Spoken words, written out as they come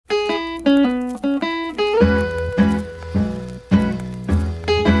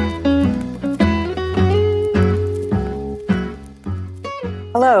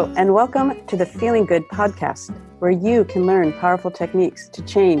and welcome to the Feeling Good podcast, where you can learn powerful techniques to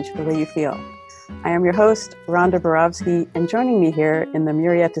change the way you feel. I am your host, Rhonda Borowski, and joining me here in the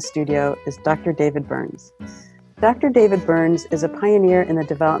Murrieta studio is Dr. David Burns. Dr. David Burns is a pioneer in the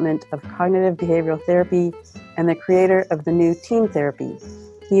development of cognitive behavioral therapy and the creator of the new TEAM therapy.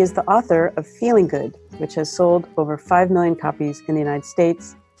 He is the author of Feeling Good, which has sold over 5 million copies in the United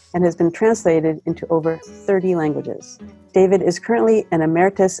States and has been translated into over 30 languages. David is currently an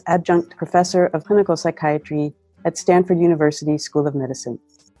emeritus adjunct professor of clinical psychiatry at Stanford University School of Medicine.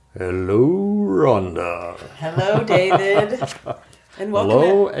 Hello, Rhonda. Hello, David. And welcome.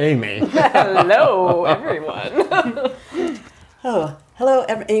 Hello, Amy. Hello, everyone. Hello,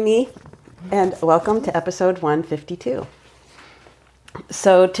 Amy, and welcome to episode 152.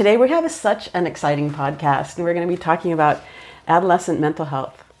 So today we have such an exciting podcast, and we're going to be talking about adolescent mental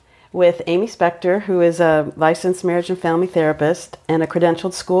health with Amy Spector, who is a licensed marriage and family therapist and a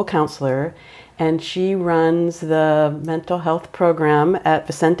credentialed school counselor. And she runs the mental health program at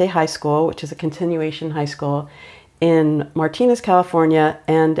Vicente High School, which is a continuation high school in Martinez, California,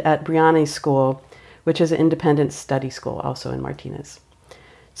 and at Briones School, which is an independent study school also in Martinez.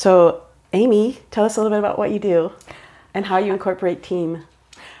 So Amy, tell us a little bit about what you do and how you incorporate TEAM.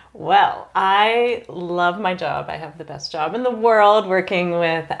 Well, I love my job. I have the best job in the world working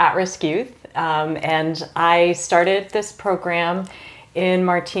with at-risk youth. And I started this program in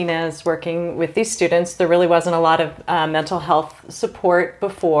Martinez working with these students. There really wasn't a lot of mental health support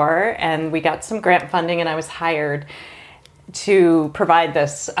before, and we got some grant funding, and I was hired to provide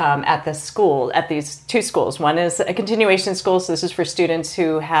this at this school, at these two schools. One is a continuation school, so this is for students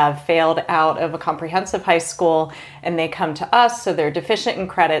who have failed out of a comprehensive high school, and they come to us, so they're deficient in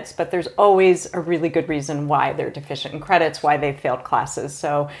credits, but there's always a really good reason why they're deficient in credits, why they failed classes.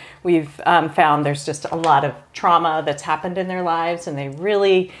 So we've found there's just a lot of trauma that's happened in their lives, and they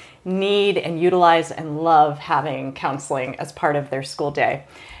really need and utilize and love having counseling as part of their school day.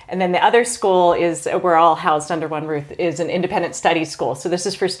 And then the other school is, we're all housed under one roof, is an independent study school. So this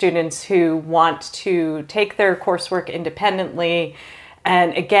is for students who want to take their coursework independently.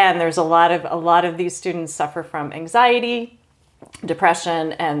 And again, there's a lot of these students suffer from anxiety,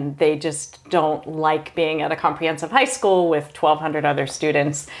 depression, and they just don't like being at a comprehensive high school with 1,200 other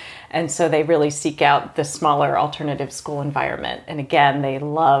students. And so they really seek out the smaller alternative school environment. And again, they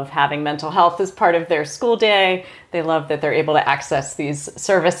love having mental health as part of their school day. They love that they're able to access these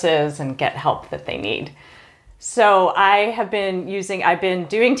services and get help that they need. So I've been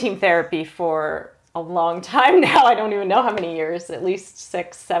doing TEAM therapy for a long time now. I don't even know how many years, at least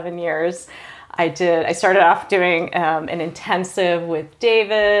 6-7 years. I started off doing an intensive with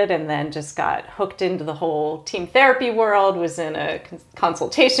David, and then just got hooked into the whole TEAM therapy world, was in a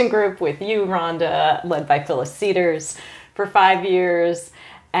consultation group with you, Rhonda, led by Phyllis Cedars, for 5 years.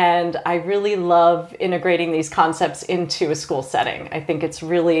 And I really love integrating these concepts into a school setting. I think it's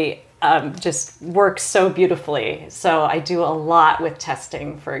really just works so beautifully. So I do a lot with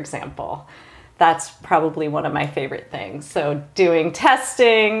testing, for example. That's probably one of my favorite things. So doing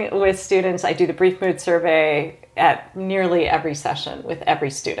testing with students, I do the brief mood survey at nearly every session with every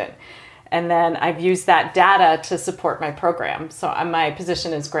student. And then I've used that data to support my program. So my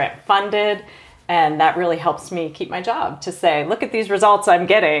position is grant funded, and that really helps me keep my job to say, look at these results I'm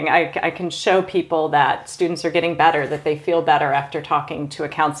getting. I can show people that students are getting better, that they feel better after talking to a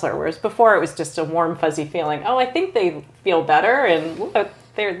counselor. Whereas before it was just a warm, fuzzy feeling. Oh, I think they feel better, and look,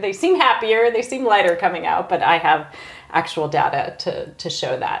 they seem happier, they seem lighter coming out, but I have actual data to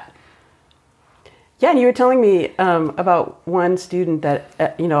show that. Yeah, and you were telling me about one student that,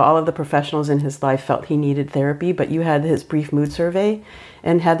 all of the professionals in his life felt he needed therapy, but you had his brief mood survey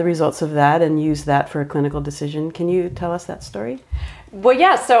and had the results of that and used that for a clinical decision. Can you tell us that story? Well,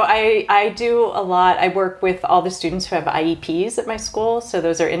 yeah, so I do a lot. I work with all the students who have IEPs at my school. So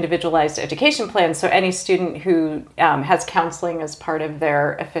those are individualized education plans. So any student who has counseling as part of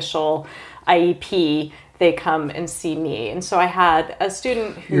their official IEP, they come and see me. And so I had a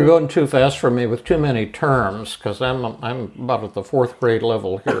student who... You're going too fast for me with too many terms, because I'm about at the 4th grade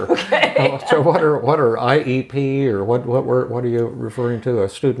level here. Okay. So what are IEP, or what are you referring to? A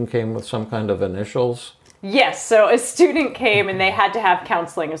student came with some kind of initials? Yes, so a student came and they had to have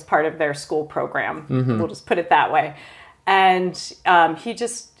counseling as part of their school program. Mm-hmm. We'll just put it that way. And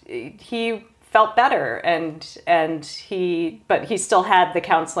he felt better, but he still had the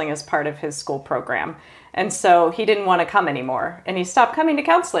counseling as part of his school program. And so he didn't want to come anymore, and he stopped coming to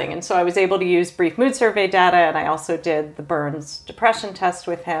counseling. And so I was able to use brief mood survey data, and I also did the Burns depression test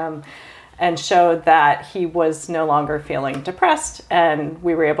with him and showed that he was no longer feeling depressed, and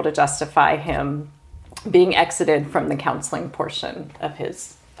we were able to justify him being exited from the counseling portion of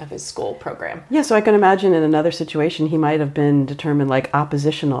his of his school program. Yeah, so I can imagine in another situation he might have been determined like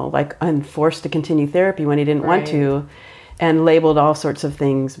oppositional, like unforced to continue therapy when he didn't want to, and labeled all sorts of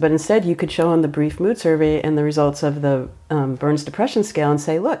things. But instead you could show him the brief mood survey and the results of the Burns depression scale and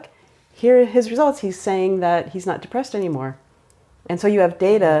say, look, here are his results. He's saying that he's not depressed anymore. And so you have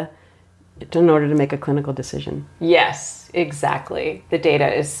data in order to make a clinical decision. Yes, exactly. The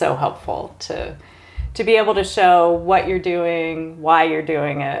data is so helpful to be able to show what you're doing, why you're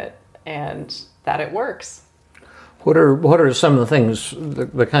doing it, and that it works. What are some of the things,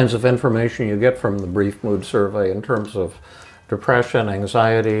 the kinds of information you get from the brief mood survey in terms of depression,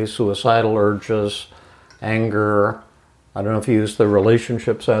 anxiety, suicidal urges, anger? I don't know if you use the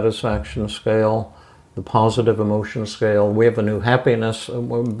relationship satisfaction scale, the positive emotion scale. We have a new happiness,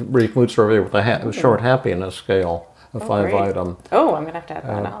 brief mood survey with a short happiness scale, a 5-item. Oh, I'm going to have to add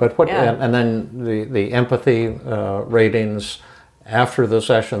that on. But what, and then the empathy ratings after the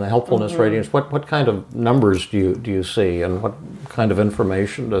session, the helpfulness ratings, what kind of numbers do you see, and what kind of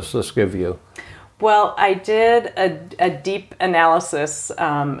information does this give you? Well, I did a deep analysis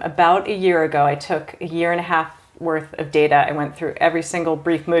about a year ago. I took a year and a half worth of data. I went through every single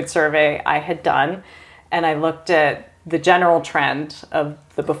brief mood survey I had done, and I looked at the general trend of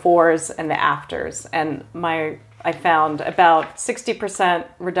the befores and the afters. And I found about 60%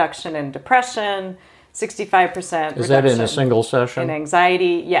 reduction in depression, 65% reduction. Is that in a single session? In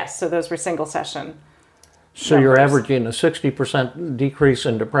anxiety, yes. So those were single session. So you're averaging a 60% decrease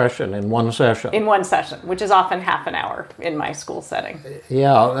in depression in one session? In one session, which is often half an hour in my school setting.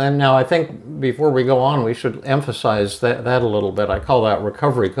 Yeah, and now I think before we go on, we should emphasize that a little bit. I call that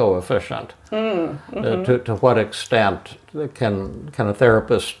recovery coefficient. To what extent can a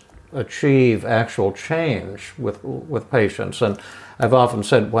therapist achieve actual change with patients? And I've often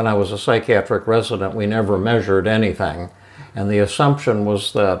said when I was a psychiatric resident, we never measured anything. And the assumption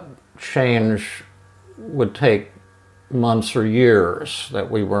was that change would take months or years, that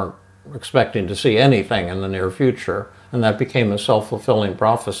we weren't expecting to see anything in the near future. And that became a self-fulfilling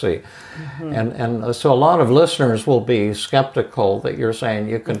prophecy. And so a lot of listeners will be skeptical that you're saying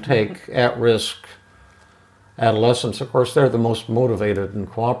you can take at-risk adolescents. Of course, they're the most motivated and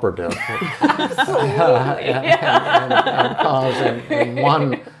cooperative. and cause in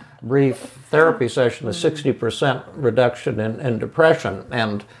one brief therapy session a 60% reduction in depression.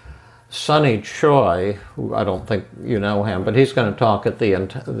 And Sonny Choi, who I don't think you know him, but he's going to talk at the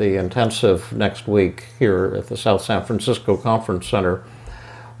intensive next week here at the South San Francisco Conference Center,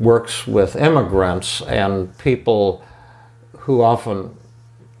 works with immigrants and people who often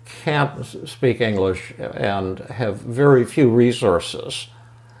can't speak English and have very few resources.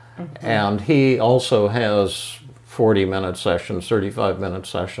 And he also has 40-minute sessions, 35-minute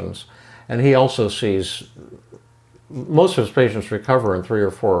sessions, and he also sees most of his patients recover in 3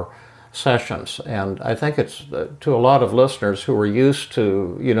 or 4 sessions. And I think it's to a lot of listeners who are used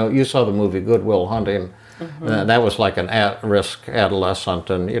to, you saw the movie Good Will Hunting. That was like an at-risk adolescent,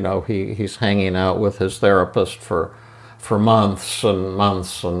 and he's hanging out with his therapist for months and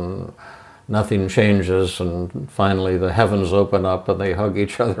months, and nothing changes, and finally the heavens open up and they hug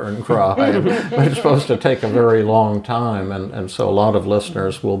each other and cry. But it's supposed to take a very long time, and so a lot of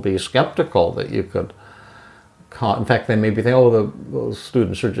listeners will be skeptical that you could in fact, they may be thinking, those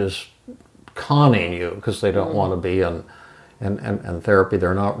students are just conning you because they don't want to be in therapy.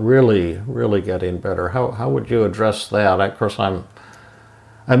 They're not really getting better. How would you address that? Of course, I'm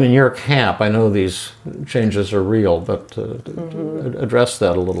in your camp. I know these changes are real, but address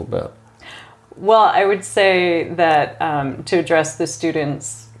that a little bit. Well, I would say that to address the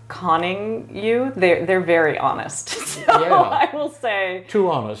students conning you, they're very honest. So I will say, too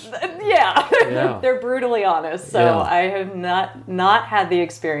honest. Yeah. They're brutally honest. So I have not had the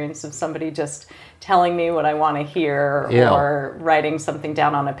experience of somebody just telling me what I want to hear or writing something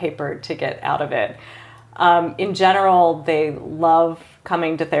down on a paper to get out of it. In general, they love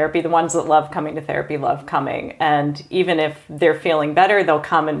coming to therapy. The ones that love coming to therapy love coming. And even if they're feeling better, they'll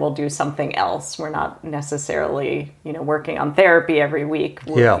come and we'll do something else. We're not necessarily, working on therapy every week.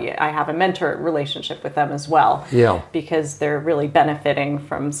 I have a mentor relationship with them as well. Because they're really benefiting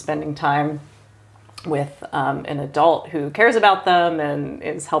from spending time with an adult who cares about them and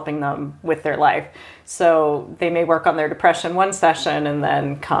is helping them with their life. So they may work on their depression one session and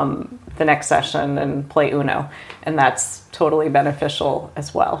then come the next session and play Uno. And that's totally beneficial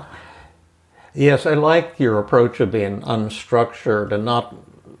as well. Yes, I like your approach of being unstructured and not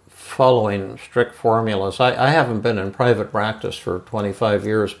following strict formulas. I haven't been in private practice for 25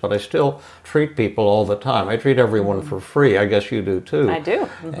 years, but I still treat people all the time. I treat everyone for free. I guess you do too. I do.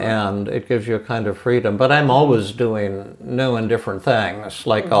 And it gives you a kind of freedom. But I'm always doing new and different things.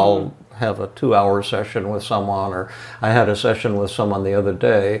 Like I'll have a 2-hour session with someone, or I had a session with someone the other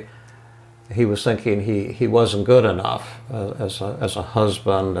day. He was thinking he wasn't good enough as a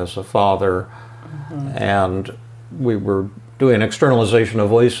husband, as a father, and we were doing externalization of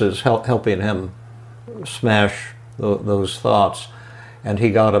voices, helping him smash those thoughts, and he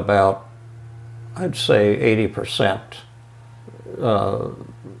got about, I'd say, 80%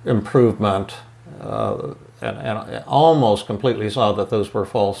 improvement, and almost completely saw that those were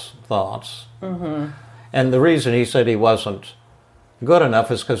false thoughts. And the reason he said he wasn't good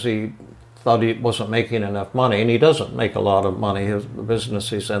enough is because he thought he wasn't making enough money, and he doesn't make a lot of money. His business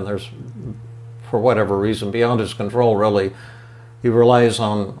he's in, there's, for whatever reason, beyond his control, really. He relies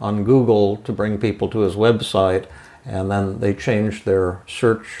on Google to bring people to his website, and then they changed their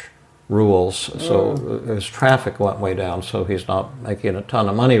search rules, so his traffic went way down, so he's not making a ton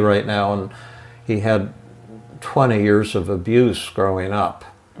of money right now, and he had 20 years of abuse growing up,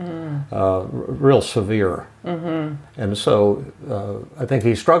 real severe. And so I think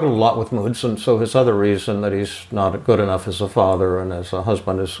he struggled a lot with moods, and so his other reason that he's not good enough as a father and as a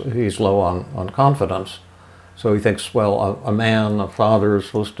husband is he's low on confidence. So he thinks, well, a man, a father, is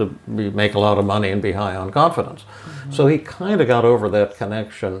supposed to make a lot of money and be high on confidence. So he kind of got over that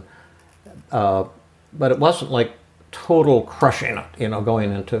connection, but it wasn't like total crushing it,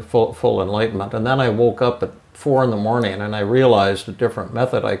 going into full enlightenment. And then I woke up at 4 in the morning and I realized a different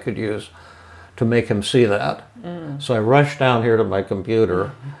method I could use to make him see that. So I rushed down here to my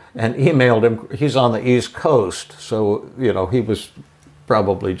computer and emailed him. He's on the East Coast, so he was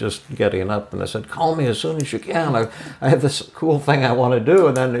probably just getting up, and I said, call me as soon as you can. I have this cool thing I want to do.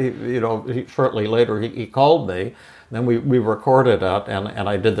 And then he shortly later he called me. Then we recorded it, and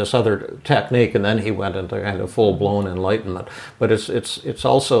I did this other technique, and then he went into kind of full-blown enlightenment. But it's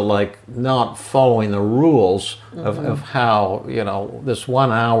also like not following the rules of how, this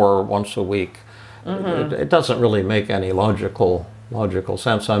 1 hour once a week, it doesn't really make any logical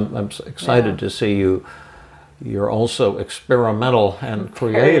sense. I'm excited to see you're also experimental and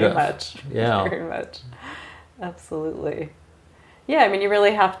creative. Very much. Yeah. Very much. Absolutely. Yeah, I mean, you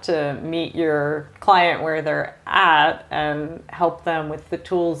really have to meet your client where they're at and help them with the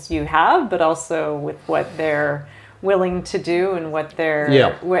tools you have, but also with what they're willing to do and what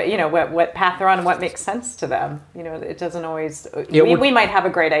they're, what path they're on and what makes sense to them. It doesn't always, we might have a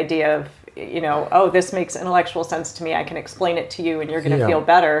great idea of, oh, this makes intellectual sense to me. I can explain it to you and you're going to feel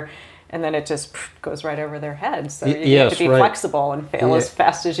better. And then it just goes right over their head. So you have to be flexible and fail as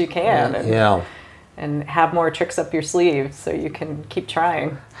fast as you can. And have more tricks up your sleeve so you can keep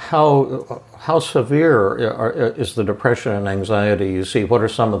trying. How severe is the depression and anxiety you see? What are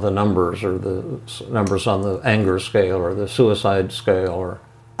some of the numbers, or the numbers on the anger scale or the suicide scale? Or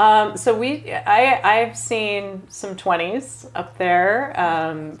I've seen some 20s up there.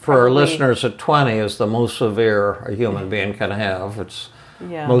 For our listeners, a 20 is the most severe a human being can have. It's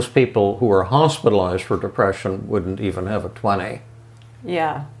most people who are hospitalized for depression wouldn't even have a 20.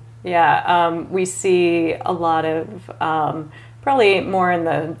 We see a lot of, probably more in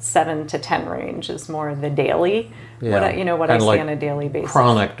the 7 to 10 range is more the daily, what I see on a daily basis.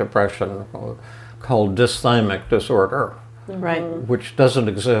 Chronic depression called dysthymic disorder. Right. Which doesn't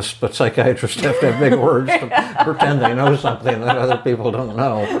exist, but psychiatrists have to have big words to pretend they know something that other people don't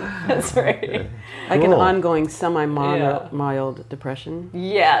know. That's right. Like an ongoing semi-mild depression?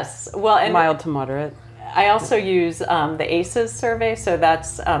 Yes. Well, and mild to moderate. I also use the ACEs survey, so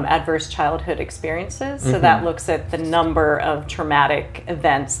that's adverse childhood experiences. So that looks at the number of traumatic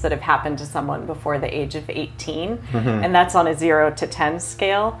events that have happened to someone before the age of 18, and that's on a 0 to 10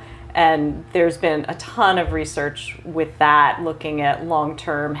 scale. And there's been a ton of research with that, looking at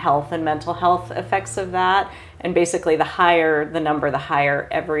long-term health and mental health effects of that. And basically, the higher the number, the higher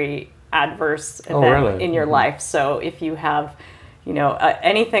every adverse event in your life. So if you have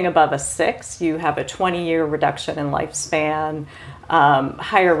anything above a 6, you have a 20-year reduction in lifespan,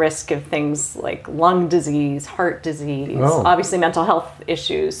 higher risk of things like lung disease, heart disease, obviously mental health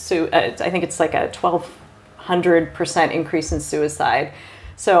issues. So I think it's like a 1,200% increase in suicide.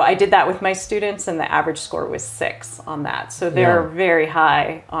 So I did that with my students, and the average score was 6 on that. So they're very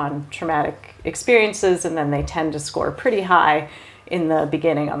high on traumatic experiences, and then they tend to score pretty high in the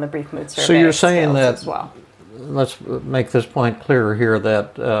beginning on the brief mood survey. So you're saying that as well. Let's make this point clearer here,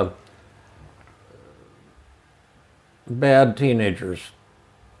 that bad teenagers,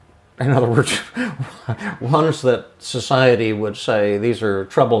 in other words, ones that society would say these are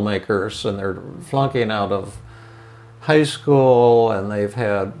troublemakers and they're flunking out of high school and they've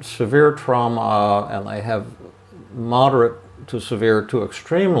had severe trauma and they have moderate to severe to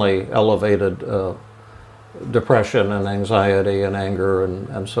extremely elevated depression and anxiety and anger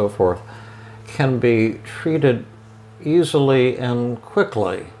and so forth, can be treated easily and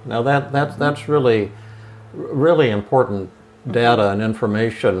quickly. Now that's really important data and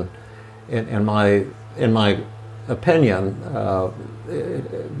information in my opinion,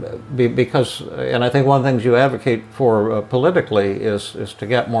 because, and I think one of the things you advocate for politically is to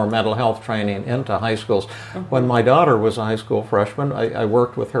get more mental health training into high schools. When my daughter was a high school freshman, I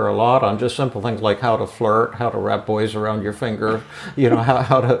worked with her a lot on just simple things like how to flirt, how to wrap boys around your finger,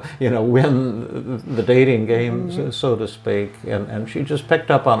 how to win the dating game, so to speak, and she just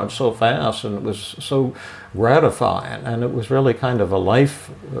picked up on it so fast, and it was so gratifying, and it was really kind of a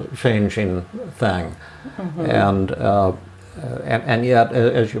life-changing thing. And yet,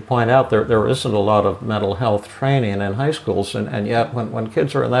 as you point out, there isn't a lot of mental health training in high schools, and yet when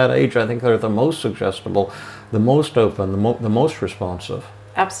kids are in that age, I think they're the most suggestible, the most open, the most responsive.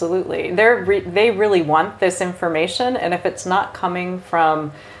 Absolutely. They really want this information, and if it's not coming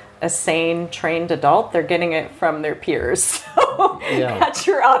from a sane, trained adult, they're getting it from their peers. So that's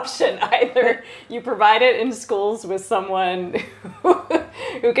your option. Either you provide it in schools with someone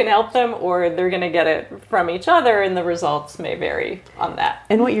who can help them, or they're going to get it from each other, and the results may vary on that.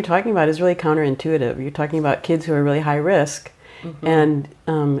 And what you're talking about is really counterintuitive. You're talking about kids who are really high risk, and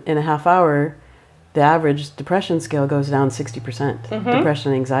in a half hour, the average depression scale goes down 60%,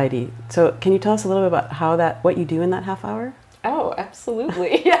 depression and anxiety. So can you tell us a little bit about what you do in that half hour? Oh,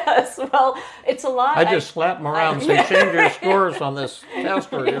 absolutely. Yes. Well, it's a lot. I just slap them around and say, change your scores on this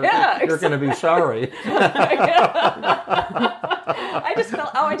test or you're going to be sorry. I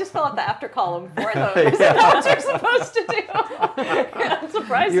just fill out the after column for those. That's what you're supposed to do. I'm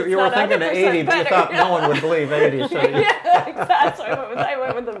surprised you were thinking of 80, but you thought no one would believe 80. So yeah, that's why I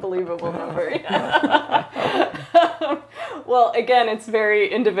went with the believable number. Well, again, it's very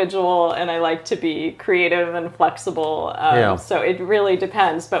individual, and I like to be creative and flexible. So it really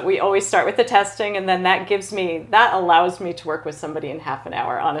depends. But we always start with the testing, and then that allows me to work with somebody in half an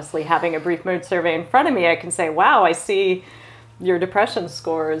hour. Honestly, having a brief mood survey in front of me, I can say, wow, I see your depression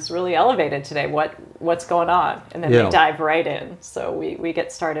score is really elevated today. What's going on? And then they dive right in. So we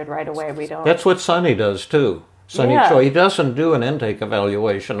get started right away. We don't. That's what Sonny does too. Sonny Choi, he doesn't do an intake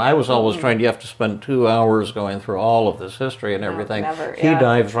evaluation. I was always trained you have to spend 2 hours going through all of this history and everything. He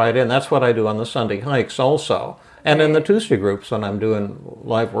dives right in. That's what I do on the Sunday hikes also. And in the Tuesday groups when I'm doing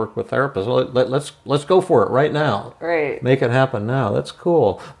live work with therapists, let's go for it right now. Right. Make it happen now. That's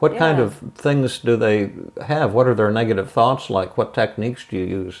cool. What kind of things do they have? What are their negative thoughts like? What techniques do you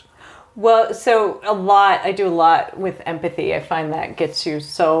use? Well, so I do a lot with empathy. I find that gets you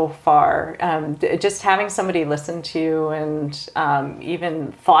so far. Just having somebody listen to you and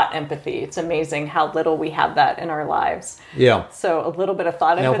even thought empathy. It's amazing how little we have that in our lives. Yeah. So a little bit of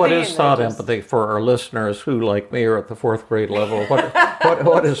thought empathy. Now, what is thought empathy for our listeners who, like me, are at the 4th grade level?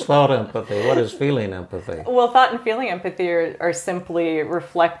 What is thought empathy? What is feeling empathy? Well, thought and feeling empathy are simply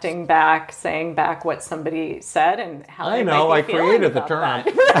reflecting back, saying back what somebody said and how they might be I feeling created the about term.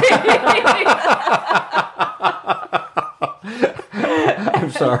 that.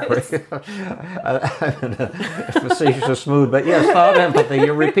 I'm sorry. I'm in a facetious mood, but yes, thought empathy.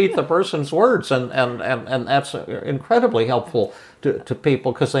 You repeat the person's words, and that's incredibly helpful to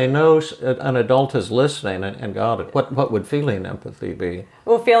people because they know an adult is listening and got it. What would feeling empathy be?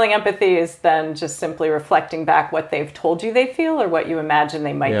 Well, feeling empathy is then just simply reflecting back what they've told you they feel or what you imagine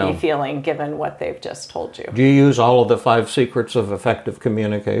they might be feeling given what they've just told you. Do you use all of the 5 secrets of effective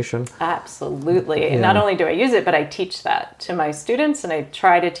communication? Absolutely. And not only do I use it, but I teach that to my students, and I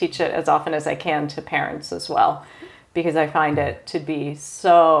try to teach it as often as I can to parents as well, because I find it to be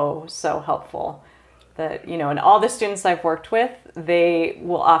so, so helpful. That, and all the students I've worked with, they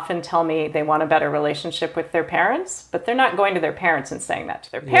will often tell me they want a better relationship with their parents, but they're not going to their parents and saying that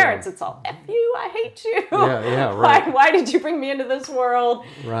to their parents. It's all, F you, I hate you. Right. Why did you bring me into this world?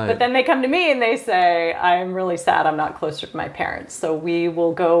 Right. But then they come to me and they say, I'm really sad I'm not closer to my parents. So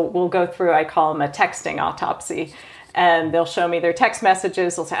we'll go through, I call them a texting autopsy. And they'll show me their text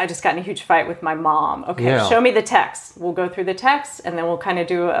messages. They'll say, I just got in a huge fight with my mom. Okay, Yeah. show me the text. We'll go through the text, and then we'll kind of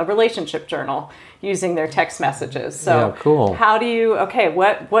do a relationship journal using their text messages. So Yeah, cool. how do you, okay,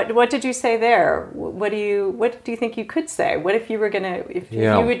 what did you say there? What do you think you could say? What if you were going to, if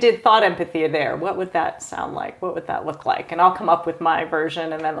you did thought empathy there, what would that sound like? What would that look like? And I'll come up with my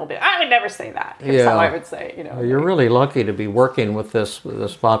version, and then they'll be, I would never say that. Here's how I would say, You're really lucky to be working with this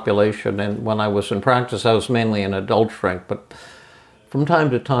population. And when I was in practice, I was mainly an adult shrink, but from time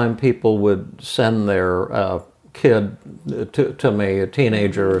to time, people would send their kid to me, a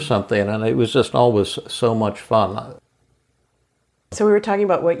teenager or something, and it was just always so much fun. So we were talking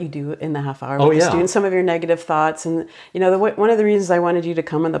about what you do in the half hour with the students, some of your negative thoughts, and one of the reasons I wanted you to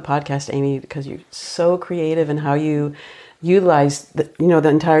come on the podcast, Amy, because you're so creative in how you utilize the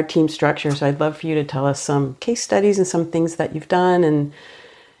entire team structure. So I'd love for you to tell us some case studies and some things that you've done, and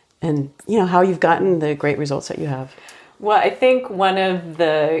how you've gotten the great results that you have. Well, I think one of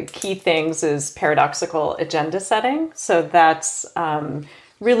the key things is paradoxical agenda setting. So that's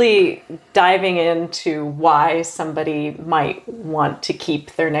really diving into why somebody might want to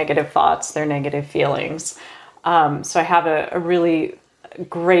keep their negative thoughts, their negative feelings. So I have a really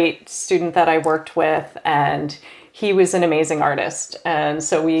great student that I worked with, and he was an amazing artist. And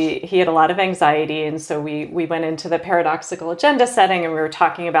so he had a lot of anxiety. And so we went into the paradoxical agenda setting, and we were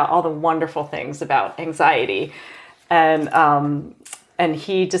talking about all the wonderful things about anxiety. And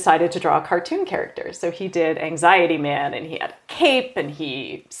he decided to draw a cartoon character. So he did Anxiety Man, and he had a cape, and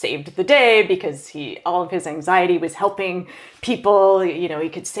he saved the day because all of his anxiety was helping people. He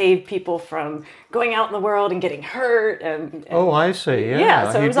could save people from going out in the world and getting hurt. And oh, I see.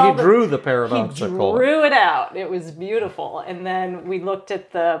 Yeah. So he drew the paradoxical. He drew it out. It was beautiful. And then we looked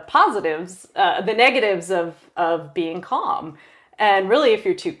at the positives, the negatives of being calm. And really, if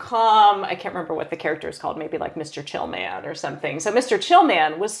you're too calm, I can't remember what the character is called, maybe like Mr. Chillman or something. So Mr.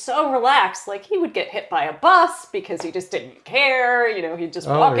 Chillman was so relaxed, like he would get hit by a bus because he just didn't care. He'd just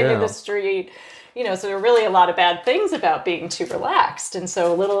walk into the street. So there are really a lot of bad things about being too relaxed. And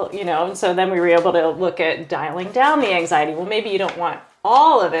so and so then we were able to look at dialing down the anxiety. Well, maybe you don't want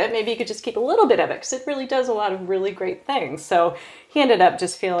all of it. Maybe you could just keep a little bit of it, because it really does a lot of really great things. So he ended up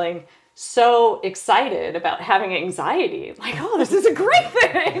just feeling so excited about having anxiety, like, oh, this is a great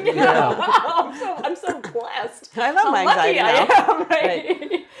thing. I'm so blessed. I love my anxiety now. I am,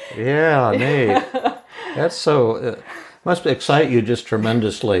 right? Yeah, neat. That's so. Must excite you just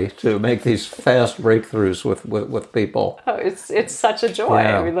tremendously to make these fast breakthroughs with people. Oh, it's such a joy.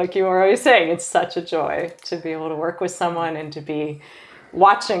 Yeah. I mean, like you were always saying, it's such a joy to be able to work with someone and to be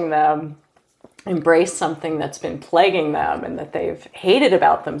watching them embrace something that's been plaguing them and that they've hated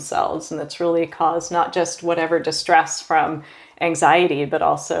about themselves, and that's really caused not just whatever distress from anxiety, but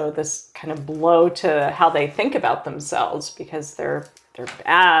also this kind of blow to how they think about themselves, because they're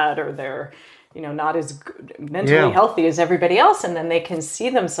bad, or they're not as good, mentally healthy as everybody else, and then they can see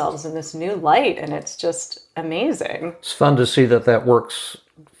themselves in this new light, and it's just amazing. It's fun to see that works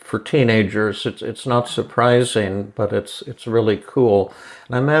for teenagers. It's not surprising, but it's really cool.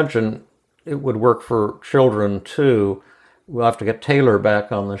 And I imagine it would work for children too. We'll have to get Taylor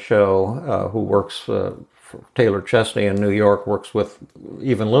back on the show, who works for Taylor Chesney in New York, works with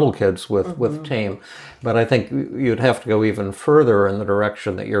even little kids with TEAM. But I think you'd have to go even further in the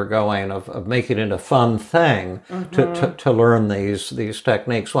direction that you're going of making it a fun thing to learn these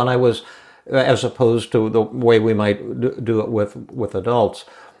techniques. When I was, as opposed to the way we might do it with adults,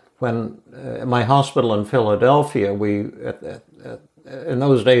 when my hospital in Philadelphia, in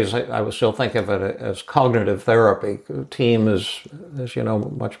those days, I was still thinking of it as cognitive therapy. TEAM is, as you know,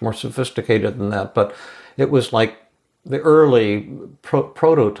 much more sophisticated than that. But it was like the early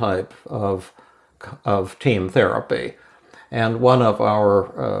prototype of TEAM therapy. And one of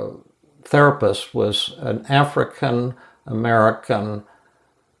our therapists was an African-American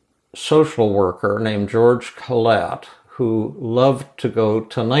social worker named George Collette, who loved to go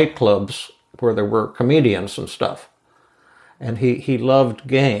to nightclubs where there were comedians and stuff. And he loved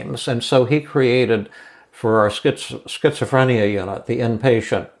games, and so he created for our schizophrenia unit, the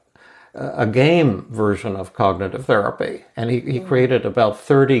inpatient, a game version of cognitive therapy. And he created about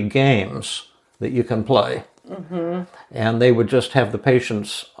 30 games that you can play. And they would just have the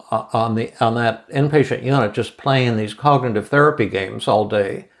patients on that inpatient unit just playing these cognitive therapy games all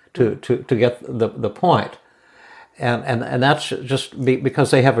day to get the point. And that's just because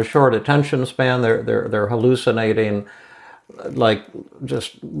they have a short attention span. They're hallucinating. Like,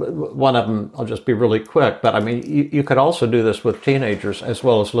 just one of them, I'll just be really quick, but I mean, you could also do this with teenagers as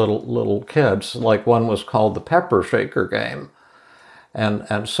well as little kids. Like, one was called the pepper shaker game.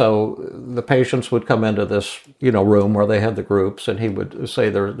 And so the patients would come into this, room where they had the groups, and he would say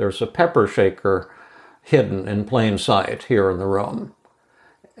there's a pepper shaker hidden in plain sight here in the room,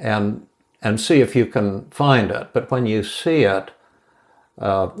 and see if you can find it. But when you see it,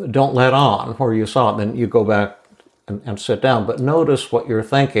 don't let on where you saw it. Then you go back and sit down. But notice what you're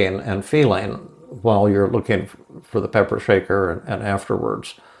thinking and feeling while you're looking for the pepper shaker and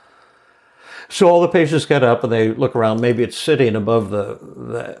afterwards. So all the patients get up and they look around. Maybe it's sitting above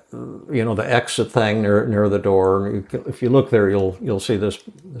the exit thing near the door. And if you look there, you'll see this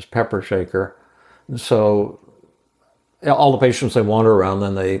pepper shaker. And so all the patients, they wander around,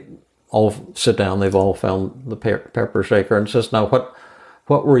 then they all sit down. They've all found the pepper shaker, and says, "Now,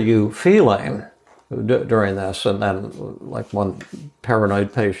 what were you feeling during this?" And then, like one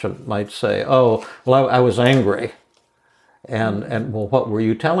paranoid patient might say, "Oh, well, I was angry." And well, what were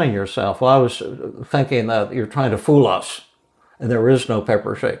you telling yourself? Well, I was thinking that you're trying to fool us, and there is no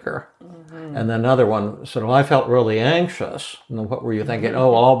pepper shaker. Mm-hmm. And then another one said, "Well, I felt really anxious." And then what were you thinking?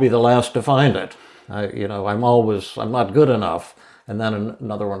 "Oh, I'll be the last to find it. I'm not good enough." And then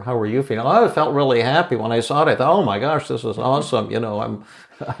another one, "How were you feeling?" "Oh, I felt really happy when I saw it. I thought, oh my gosh, this is awesome. I'm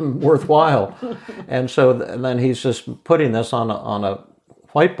worthwhile." And so then he's just putting this on a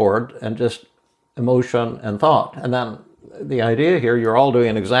whiteboard, and just emotion and thought. And then the idea here, you're all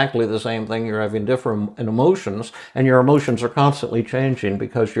doing exactly the same thing. You're having different emotions, and your emotions are constantly changing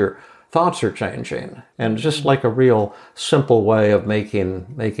because your thoughts are changing. And just like a real simple way of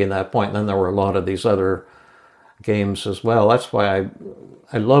making that point. And then there were a lot of these other games as well. That's why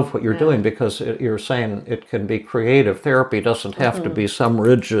I love what you're doing, because you're saying it can be creative. Therapy doesn't have to be some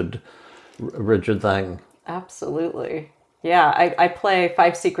rigid thing. Absolutely. Yeah, I play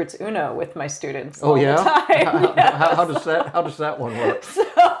 5 Secrets Uno with my students all the time. Yes. How does that one work?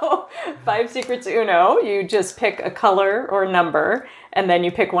 So 5 Secrets Uno, you just pick a color or number, and then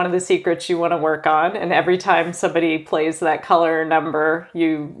you pick one of the secrets you want to work on. And every time somebody plays that color or number,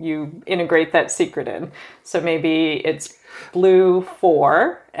 you integrate that secret in. So maybe it's blue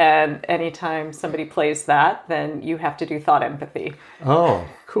 4, and anytime somebody plays that, then you have to do thought empathy. Oh,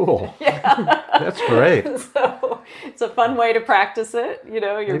 cool. Yeah. That's great. So it's a fun way to practice it.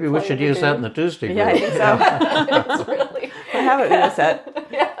 Maybe we should use that in the Tuesday group. Yeah, I think so. It's really... I have it in a set.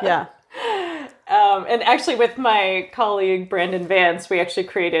 Yeah. And actually, with my colleague Brandon Vance, we actually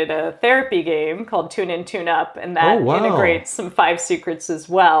created a therapy game called Tune In, Tune Up, and that integrates some 5 secrets as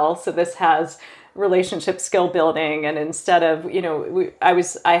well. So this has relationship skill building, and instead of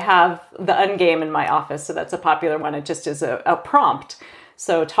I have the Ungame in my office, so that's a popular one. It just is a prompt.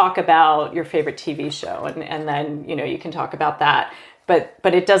 So talk about your favorite TV show, and then you can talk about that. But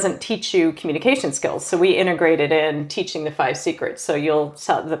it doesn't teach you communication skills. So we integrated in teaching the 5 secrets. So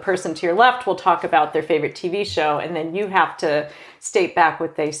the person to your left will talk about their favorite TV show, and then you have to state back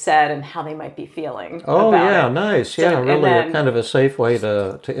what they said and how they might be feeling. Oh, yeah, it. Nice. So, yeah, really kind of a safe way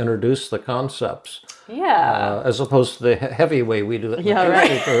to introduce the concepts. Yeah. As opposed to the heavy way we do it. Yeah,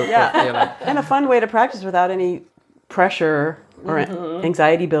 right. Group, yeah. And a fun way to practice without any pressure or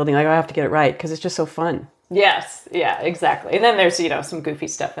anxiety building. Like, I have to get it right, because it's just so fun. Yes, yeah, exactly. And then there's, some goofy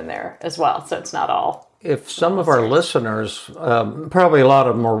stuff in there as well. So it's not all. If some of our listeners, probably a lot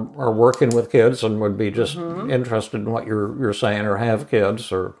of them are working with kids and would be just interested in what you're saying, or have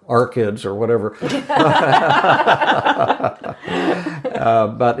kids, or are kids, or whatever.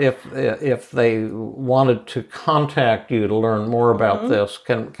 But if they wanted to contact you to learn more about this,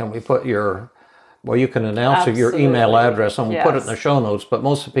 can we put you can announce your email address, and we'll put it in the show notes, but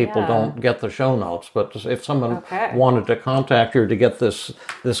most of the people don't get the show notes. But if someone wanted to contact you to get this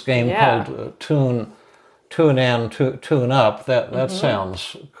game called Tune In, Tune Up, that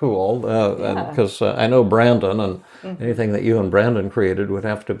sounds cool, because I know Brandon, and anything that you and Brandon created would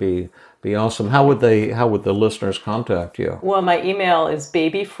have to be awesome. How would the listeners contact you? Well, my email is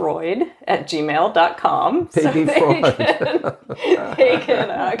babyfreud@gmail.com. Babyfreud. They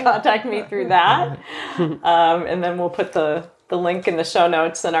can contact me through that. And then we'll put the link in the show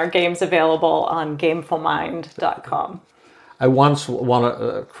notes, and our game's available on gamefulmind.com. I once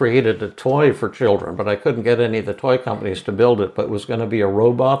created a toy for children, but I couldn't get any of the toy companies to build it. But it was going to be a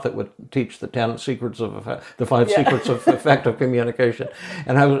robot that would teach the 5 secrets of effective communication.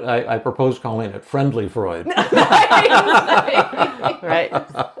 And I proposed calling it Friendly Freud. Right.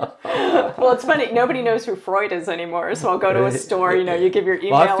 Well, it's funny. Nobody knows who Freud is anymore. So I'll go to a store. You give your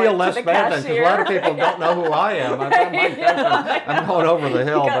email. Well, I feel to less the bad cashier. because a lot of people don't know who I am. I'm going over the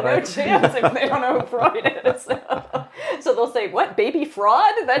hill. You got no chance if they don't know who Freud is. So they'll say, "What, baby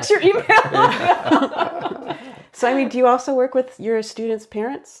fraud? That's your email?" So, do you also work with your students'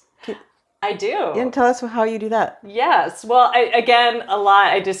 parents? I do. And tell us how you do that. Yes. Well,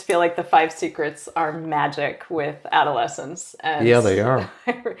 I just feel like the 5 secrets are magic with adolescents. And Yeah, they are.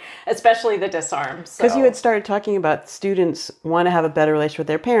 Especially the disarm. Because you had started talking about students want to have a better relationship with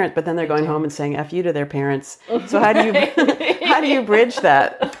their parents, but then they're going home and saying F you to their parents. So how do you bridge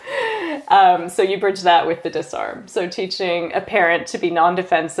that? So you bridge that with the disarm. So teaching a parent to be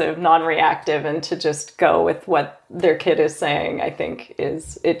non-defensive, non-reactive, and to just go with what their kid is saying, I think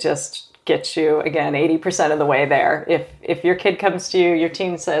it just gets you, again, 80% of the way there. If your kid comes to you, your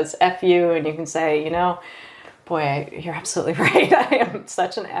teen says F you, and you can say, boy, you're absolutely right. I am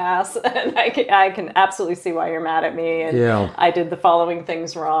such an ass, and I can absolutely see why you're mad at me. And I did the following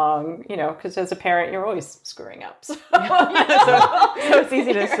things wrong, because as a parent, you're always screwing up. So, so it's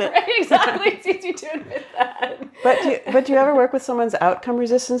easy to say. Right, exactly. It's easy to admit that. But do you ever work with someone's outcome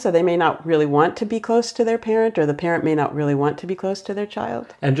resistance, so they may not really want to be close to their parent, or the parent may not really want to be close to their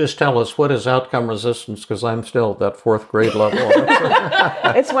child? And just tell us, what is outcome resistance? Because I'm still at that 4th grade level.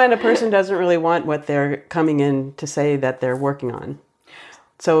 It's when a person doesn't really want what they're coming in to say that they're working on.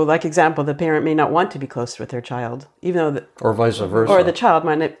 So, like example, the parent may not want to be close with their child, even though or vice versa. Or the child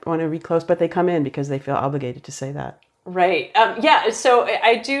might not want to be close, but they come in because they feel obligated to say that. Right. So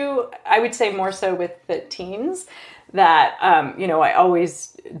I would say more so with the teens that, I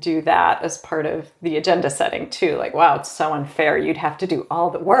always do that as part of the agenda setting too. Like, wow, it's so unfair. You'd have to do all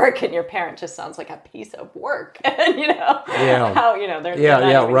the work and your parent just sounds like a piece of work. And, how, they're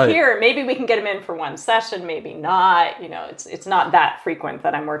not even here. Maybe we can get them in for one session, maybe not. It's not that frequent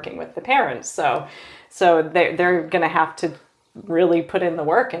that I'm working with the parents. So they're going to have to really put in the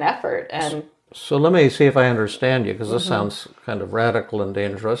work and effort. And so let me see if I understand you, because this sounds kind of radical and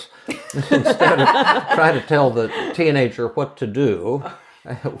dangerous. Instead of trying to tell the teenager what to do,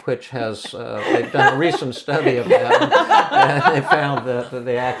 which has, they've done a recent study of that, and they found that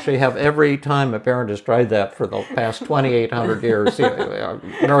they actually have, every time a parent has tried that for the past 2,800 years, the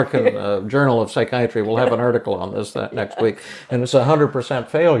American Journal of Psychiatry will have an article on this next week, and it's 100%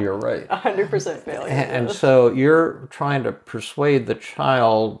 failure rate. 100% failure. And so you're trying to persuade the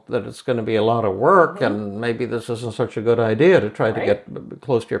child that it's going to be a lot of work, and maybe this isn't such a good idea to try to get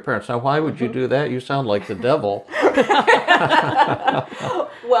close to your parents. Now, why would you do that? You sound like the devil.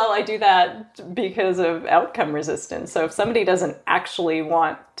 Well, I do that because of outcome resistance. So if somebody doesn't actually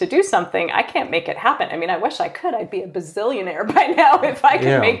want to do something, I can't make it happen. I mean, I wish I could. I'd be a bazillionaire by now if I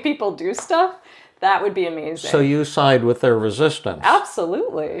could make people do stuff. That would be amazing. So you side with their resistance.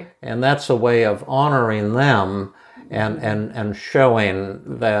 Absolutely. And that's a way of honoring them and showing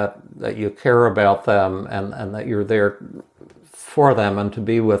that you care about them and that you're there for them and to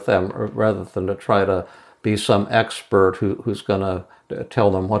be with them, rather than to try to be some expert who's going to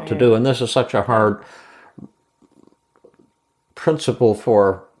tell them what to do. And this is such a hard principle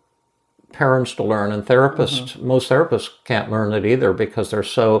for parents to learn, and therapists, most therapists can't learn it either, because they're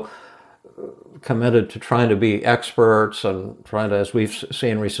so committed to trying to be experts and trying to, as we've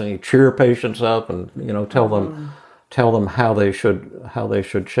seen recently, cheer patients up and tell them how they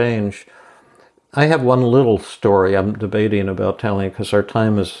should change. I have one little story I'm debating about telling, because our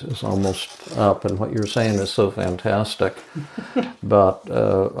time is almost up, and what you're saying is so fantastic. But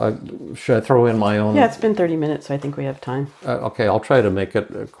should I throw in my own? Yeah, it's been 30 minutes, so I think we have time. Okay, I'll try to make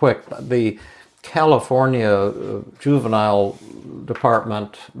it quick. The California Juvenile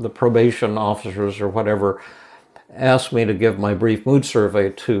Department, the probation officers or whatever, asked me to give my brief mood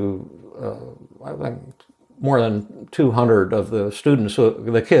survey to, I think, more than 200 of the students,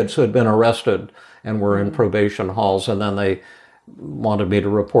 the kids who had been arrested and were in probation halls, and then they wanted me to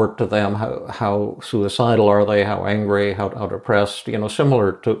report to them how suicidal are they, how angry, how depressed,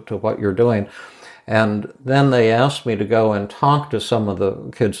 similar to what you're doing. And then they asked me to go and talk to some of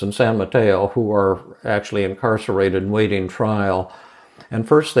the kids in San Mateo who are actually incarcerated and waiting trial. And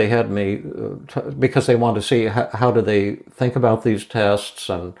first they had me, because they wanted to see how do they think about these tests,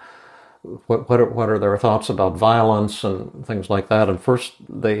 and what are their thoughts about violence and things like that. And first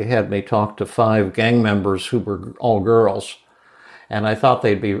they had me talk to 5 gang members who were all girls. And I thought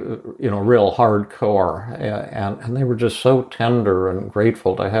they'd be, real hardcore. And they were just so tender and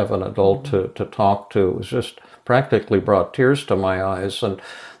grateful to have an adult to talk to. It was just practically brought tears to my eyes. And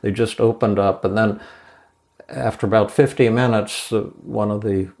they just opened up. And then after about 50 minutes, one of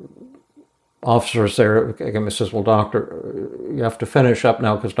the officers there again says, well, doctor, you have to finish up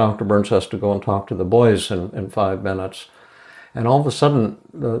now because Dr. Burns has to go and talk to the boys in 5 minutes. And all of a sudden,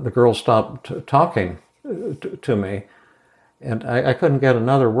 the girl stopped talking to me. And I couldn't get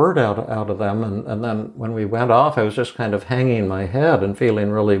another word out of them. And then when we went off, I was just kind of hanging my head and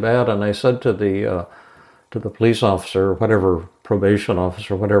feeling really bad. And I said to the police officer, whatever probation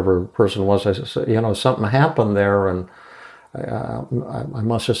officer, whatever person was. I said, you know, something happened there, and I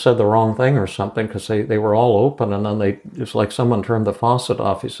must have said the wrong thing or something, because they were all open, and then it's like someone turned the faucet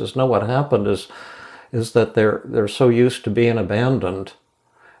off. He says, no, what happened is that they're so used to being abandoned,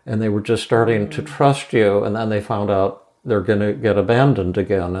 and they were just starting to trust you, and then they found out they're going to get abandoned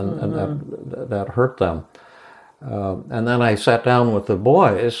again, and that hurt them. And then I sat down with the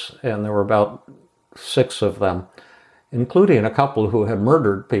boys, and there were about 6 of them, including a couple who had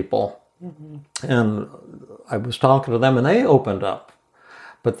murdered people. And I was talking to them, and they opened up.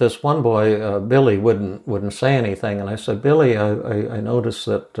 But this one boy, Billy, wouldn't say anything. And I said, Billy, I noticed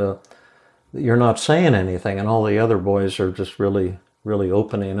that you're not saying anything, and all the other boys are just really, really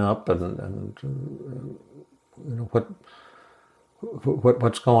opening up. And you know,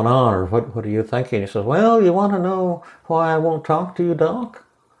 what's going on, or what are you thinking? He says, well, you want to know why I won't talk to you, Doc?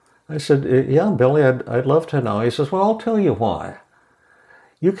 I said, yeah, Billy, I'd love to know. He says, well, I'll tell you why.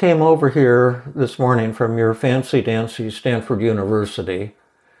 You came over here this morning from your fancy-dancy Stanford University,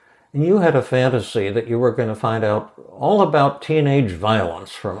 and you had a fantasy that you were going to find out all about teenage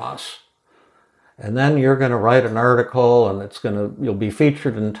violence from us. And then you're going to write an article, and you'll be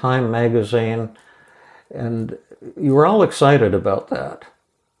featured in Time magazine. And you were all excited about that.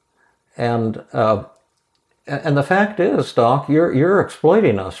 And the fact is, Doc, you're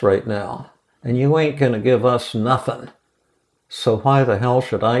exploiting us right now, and you ain't going to give us nothing. So why the hell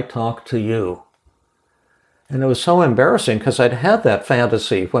should I talk to you? And it was so embarrassing, because I'd had that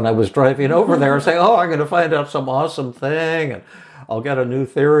fantasy when I was driving over there, saying, oh, I'm going to find out some awesome thing, and I'll get a new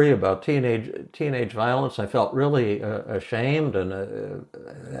theory about teenage violence. I felt really ashamed, and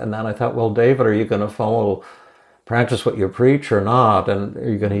then I thought, well, David, are you going to practice what you preach or not? And are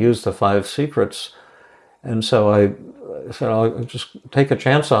you going to use the 5 secrets? And so I said, I'll just take a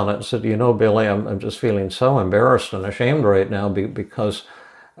chance on it, and said, you know, Billy, I'm just feeling so embarrassed and ashamed right now because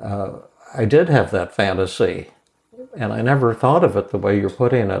I did have that fantasy, and I never thought of it the way you're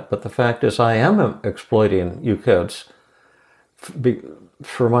putting it. But the fact is, I am exploiting you kids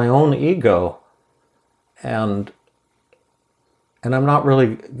for my own ego, and I'm not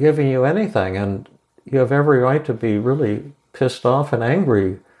really giving you anything, and you have every right to be really pissed off and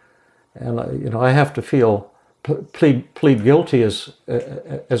angry. And you know, I have to plead guilty as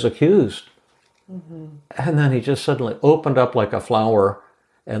accused. And then he just suddenly opened up like a flower,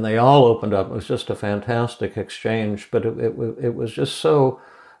 and they all opened up. It was just a fantastic exchange, but it was just so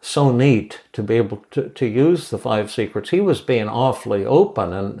neat to be able to use the 5 secrets. He was being awfully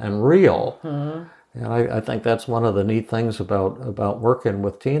open and real. And I think that's one of the neat things about working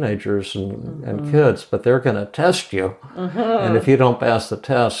with teenagers and kids. But they're going to test you. And if you don't pass the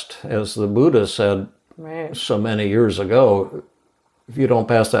test, as the Buddha said so many years ago, if you don't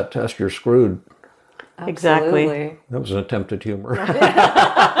pass that test, you're screwed. Exactly. That was an attempt at humor.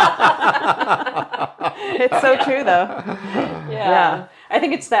 It's so true, though. Yeah. I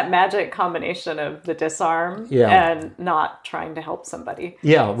think it's that magic combination of the disarm and not trying to help somebody.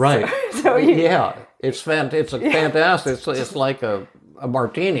 Yeah, right. It's fantastic. It's like a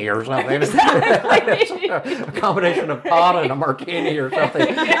martini or something. It's a combination of pot and a martini or something.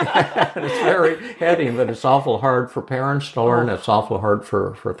 It's very heady, but it's awful hard for parents to learn. It's awful hard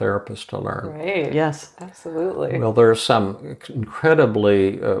for therapists to learn. Right. Yes. Absolutely. Well, there's some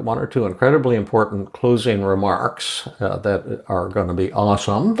one or two incredibly important closing remarks that are going to be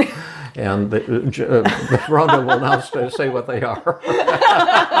awesome. And Rhonda will now say what they are.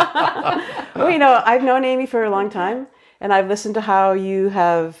 Well, you know, I've known Amy for a long time, and I've listened to how you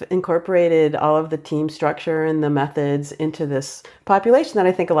have incorporated all of the team structure and the methods into this population that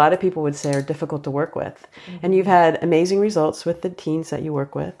I think a lot of people would say are difficult to work with. And you've had amazing results with the teens that you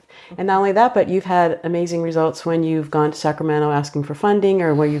work with. And not only that, but you've had amazing results when you've gone to Sacramento asking for funding,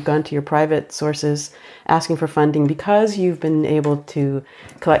 or where you've gone to your private sources asking for funding, because you've been able to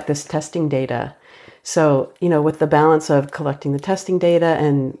collect this testing data. So, you know, with the balance of collecting the testing data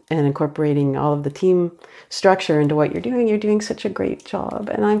and incorporating all of the team structure into what you're doing such a great job.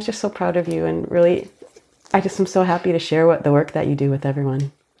 And I'm just so proud of you, and really, I just am so happy to share the work that you do with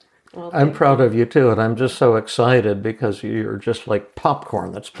everyone. Well, I'm proud of you too, and I'm just so excited because you're just like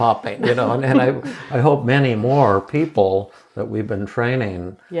popcorn that's popping, you know, and I hope many more people that we've been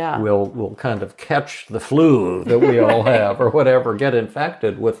training will kind of catch the flu that we all have, or whatever, get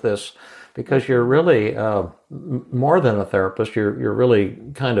infected with this. Because you're really more than a therapist. You're really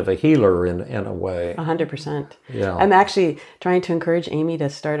kind of a healer in a way. 100%. Yeah. I'm actually trying to encourage Amy to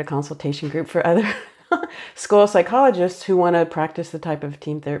start a consultation group for school psychologists who want to practice the type of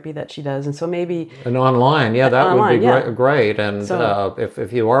team therapy that she does. And so maybe... And online, yeah, that online, would be yeah. great. And So-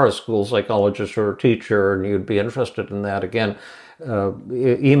 if you are a school psychologist or a teacher and you'd be interested in that, again,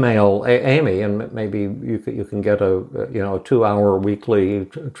 email Amy, and maybe you can get a 2-hour weekly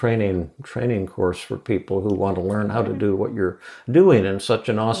training course for people who want to learn how to do what you're doing in such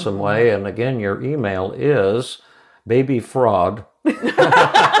an awesome way. And again, your email is babyfraud.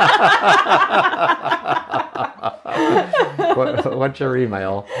 What's your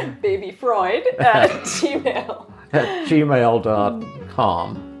email? babyfreud@gmail. At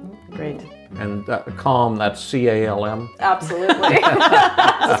gmail.com. Great. And calm, that's C-A-L-M. Absolutely.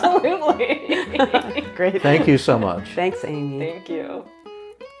 Absolutely. Great. Thank you so much. Thanks, Amy. Thank you.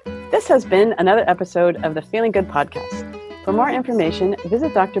 This has been another episode of the Feeling Good podcast. For more information,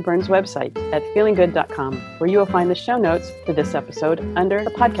 visit Dr. Burns' website at feelinggood.com, where you will find the show notes for this episode under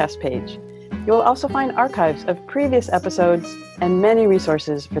the podcast page. You will also find archives of previous episodes and many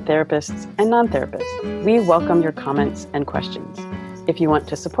resources for therapists and non-therapists. We welcome your comments and questions. If you want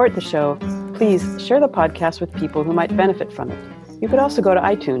to support the show, please share the podcast with people who might benefit from it. You could also go to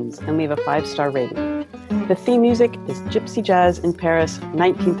iTunes and leave a 5-star rating. The theme music is Gypsy Jazz in Paris,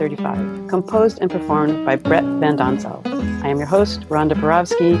 1935, composed and performed by Brett Van Donsel. I am your host, Rhonda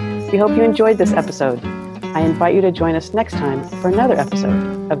Borowski. We hope you enjoyed this episode. I invite you to join us next time for another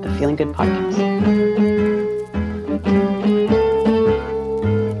episode of the Feeling Good podcast.